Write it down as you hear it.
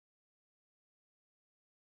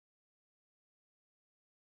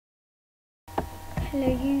Hello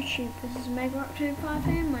YouTube, this is Mega October 5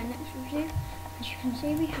 here, my next review. As you can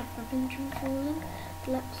see, we have Revenge and Fallen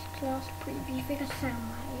Deluxe Class Preview Figure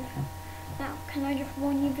Soundwave. Now, can I just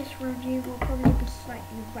warn you, this review will probably be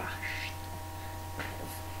slightly rushed,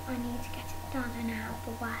 because I need to get it done and out of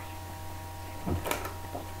the way.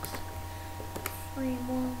 Box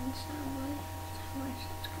 3-in-1 Soundwave,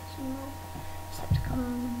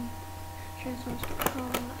 Septicon, shows on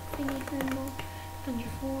Septicon, that thingy thimble.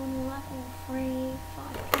 Fawn level 3, 5+.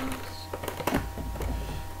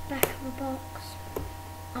 Back of the box,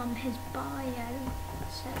 his bio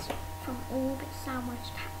says, from orbit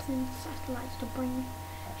Soundwave taps into satellites to bring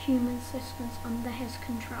human systems under his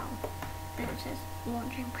control. And it says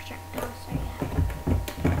launching projectile, so yeah,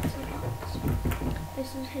 that's the box.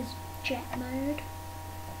 This is his jet mode.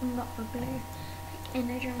 We've got the blue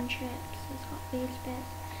energon chips, he's got these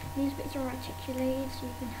bits. These bits are articulated, so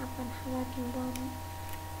you can have them however you want,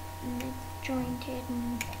 and it's jointed,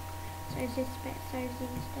 and so is this bit, so is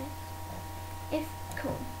these bits.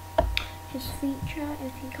 Cool. His feature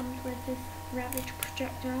is he comes with this Ravage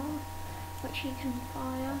projectile, which he can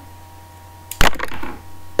fire.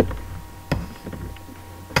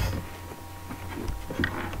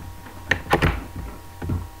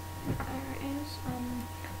 There it is.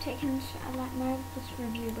 Taking satellite mode, this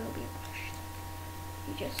review will be rushed.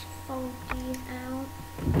 You just fold these out,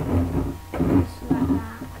 just like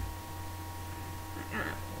that,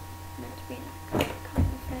 meant to be like that kind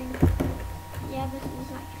of thing. Yeah, this is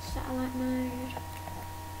like a satellite mode.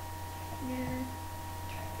 Yeah,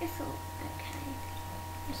 it's all okay.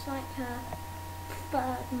 It's like a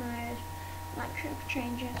third mode, like Trip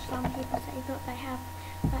Changer. Some people say that they have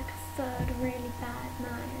like a third really bad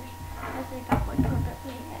mode. I think that would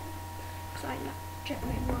probably it, because I like jet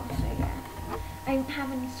mode more, so yeah. I don't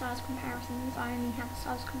have any size comparisons, I only have a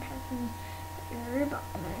size comparison for the robot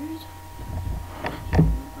mode.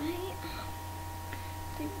 Wait.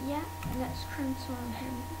 So yeah, let's transform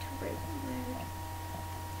him to robot mode.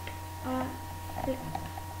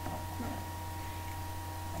 No.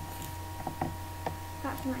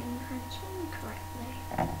 That's not even transformed correctly.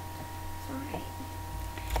 Sorry.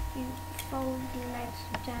 You fold the legs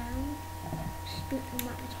down, split them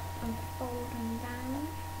at the top and fold them down.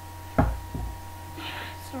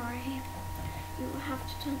 Sorry, you will have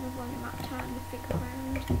to turn the volume up, turn the figure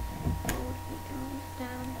around, fold the arms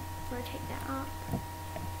down, rotate that up,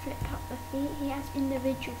 flip up the feet. He has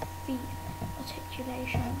individual feet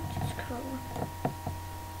articulation, which is cool.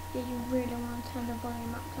 Yeah, you really want to turn the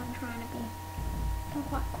volume up, because I'm trying to be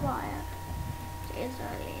quite quiet. It is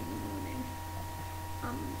early in the morning.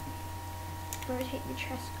 Rotate the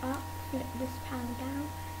chest up, flip this panel down,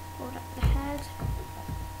 fold up the head,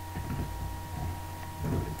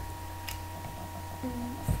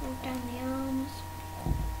 and fold down the arms.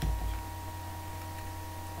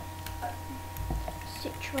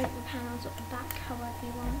 Situate the panels at the back however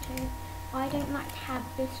you want to. I don't like to have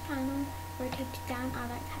this panel rotated down, I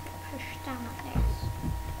like to have it pushed down like this,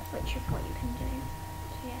 which is what you can do.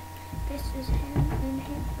 So yeah, this is him in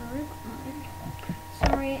his robot mode.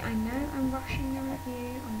 Sorry, I know I'm rushing the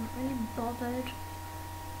review, I'm not really bothered.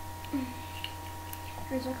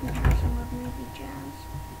 Here's a comparison with Movie Jazz.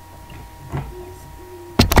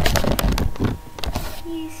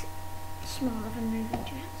 He's smaller than Movie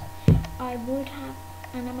Jazz. I would have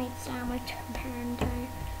animated Soundwave to compare him to.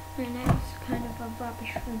 I know it's kind of a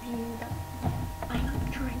rubbish review, but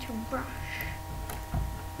I'm trying to rush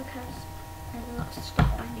because there's a lot of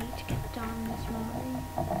stuff I need to get done this morning.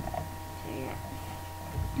 So yeah.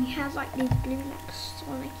 He has like these blue like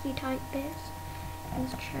Sonic-y type bits in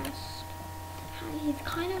his chest. He's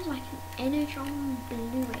kind of like an energon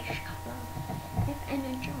bluish colour. If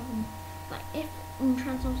energon, like if in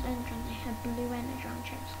Transformers Energon they had blue energon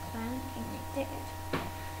chips, because I don't think they did,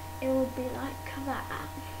 it would be like that.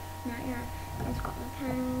 Now yeah, he's got the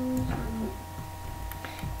panels,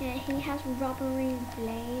 yeah, he has rubbery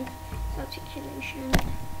blades, articulation,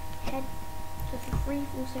 head, so for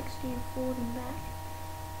 360 and forward and back.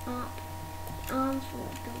 Up, the arms will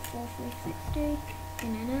go for 360,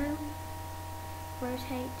 in and out,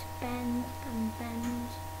 rotate, bend and bend,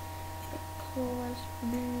 the claws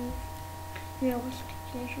move, real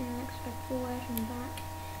articulation, legs go forward and back,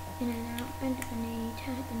 in and out, bend at the knee,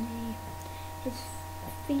 turn at the knee. His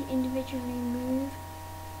feet individually move,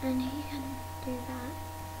 and he can do that.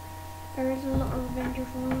 There is a lot of Revenge of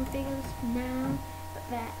Fallen figures now, but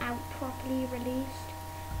they're out properly released.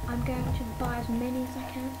 I'm going to buy as many as I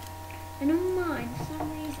can. And on mine, for some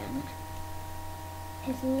reason,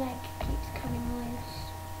 his leg keeps coming loose.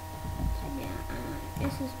 So yeah,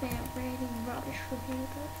 this has been a really rubbish review,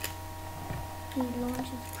 but he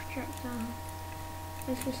launches projectile.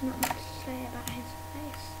 There's just not much to say about his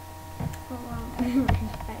face. His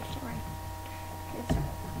face, sorry. His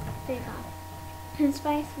figure. His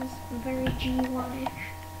face is very G1-ish.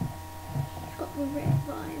 He's got the red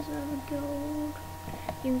visor, the gold.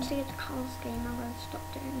 You can see its colour scheme. I'm going to stop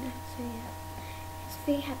doing that. So yeah. His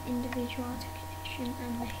feet have individual articulation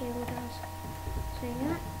and the heel does. So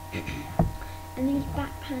yeah. And these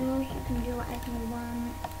back panels, you can do whatever you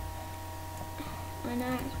want. I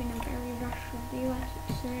know it's been a very rushed review, I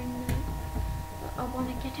keep saying that, but I want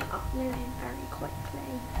to get it uploaded very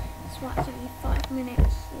quickly. That's why it's only 5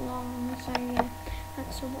 minutes long, so yeah,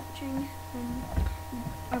 thanks for watching.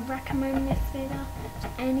 I recommend this figure to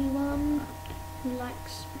anyone who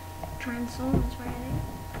likes Transformers, really.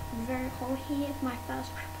 Very cool. He is my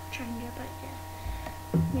first triple changer, but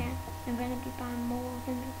yeah, I'm going to be buying more of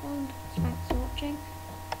him before. So thanks for watching,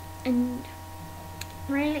 and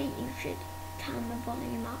really you should turn the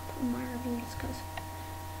volume up on my reviews because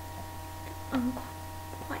I'm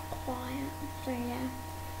quite quiet. So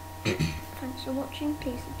yeah, thanks for watching.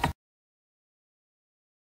 Please subscribe.